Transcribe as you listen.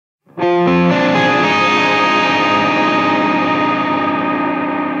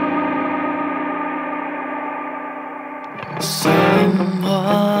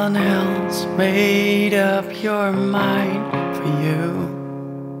your mind for you.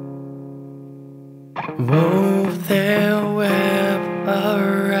 Wove their web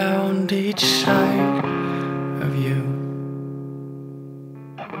around each side of you.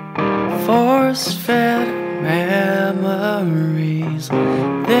 Force-fed memories,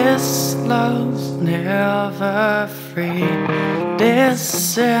 this love's never free.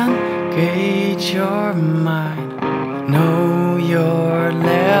 Disengage your mind, know you're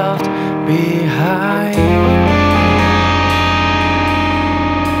left behind.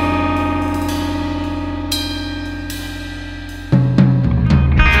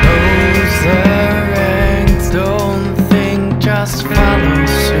 Don't think, just follow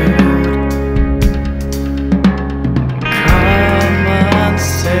suit. Common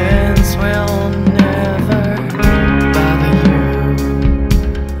sense will never bother you.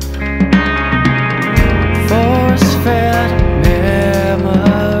 Force-fed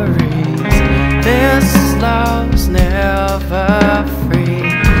memories, this love's never free.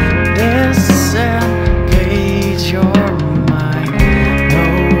 Disengage your mind,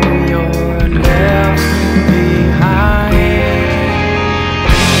 know you're left behind.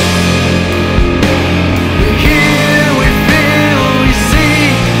 We hear, we feel, we see,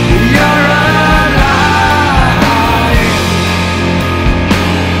 we are alive.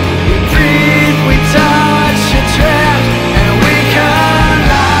 We breathe, we touch, we trap, and we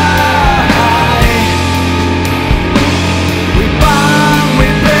collide. We bond, we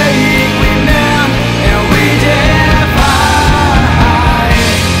break, we mend, and we divide.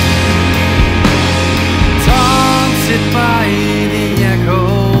 Taunted by the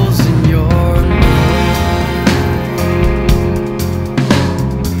echoes in your mind.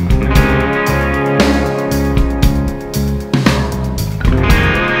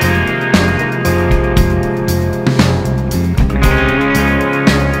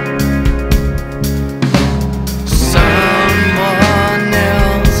 Someone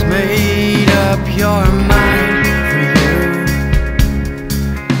else made up your mind for you.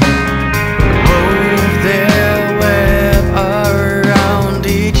 Wove their web around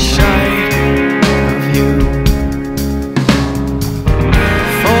each side of you.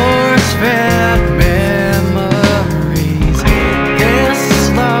 Force-fed memories, this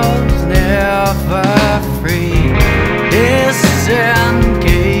love's never free.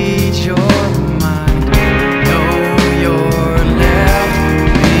 Disengage your mind, know you're left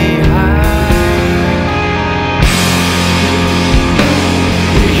behind.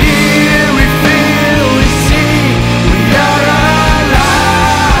 We hear, we feel, we see, we are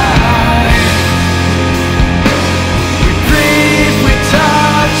alive. We breathe, we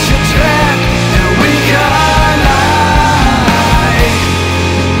touch, we track, and we collide.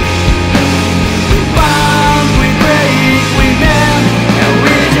 We bond, we break, we mend, and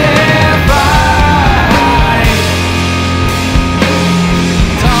we divide.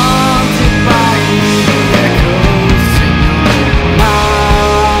 Taunted by the echoes in your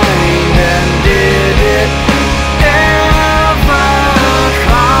mind. And did it ever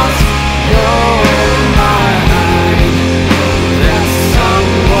cross your mind that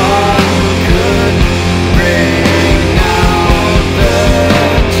someone could bring out the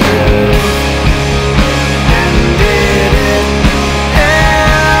truth? And did it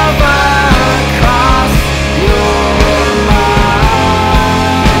ever cross your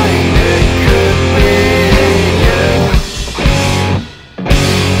mind? It could be you.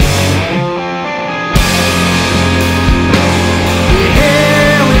 We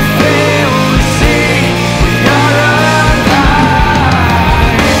hear, we feel, we see, we are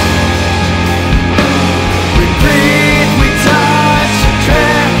alive. We breathe, we touch, we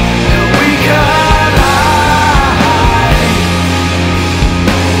trap, and we collide.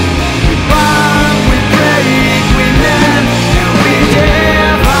 We bond, we break, we mend, and we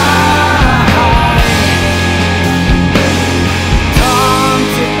divide.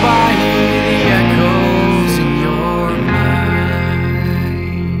 Taunted by the echoes in your mind.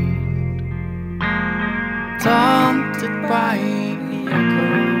 Taunted by the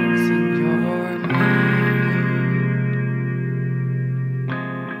echoes in your mind.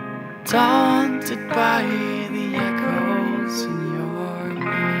 Taunted by the echoes in your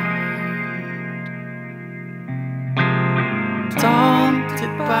mind.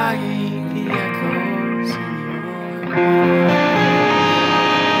 Taunted by the echoes in your mind.